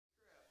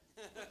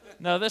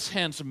Now this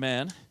handsome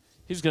man,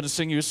 he's gonna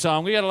sing you a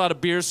song. We got a lot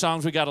of beer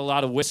songs, we got a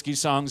lot of whiskey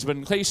songs, but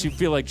in case you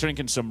feel like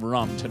drinking some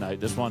rum tonight,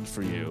 this one's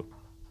for you.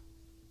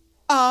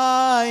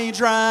 I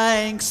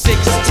drank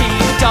 16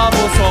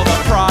 doubles for the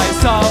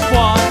price of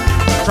one.